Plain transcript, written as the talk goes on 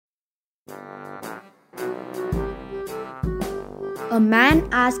A man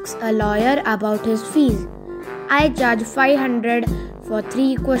asks a lawyer about his fees. I charge 500 for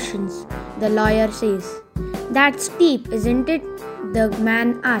 3 questions, the lawyer says. That's steep, isn't it? The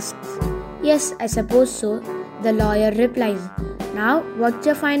man asks. Yes, I suppose so, the lawyer replies. Now, what's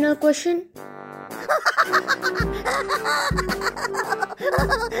your final question?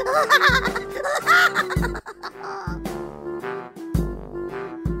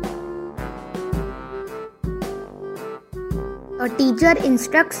 A teacher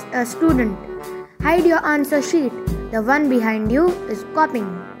instructs a student, hide your answer sheet. The one behind you is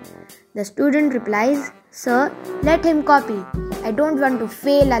copying. The student replies, sir, let him copy. I don't want to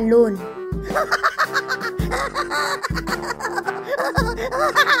fail alone.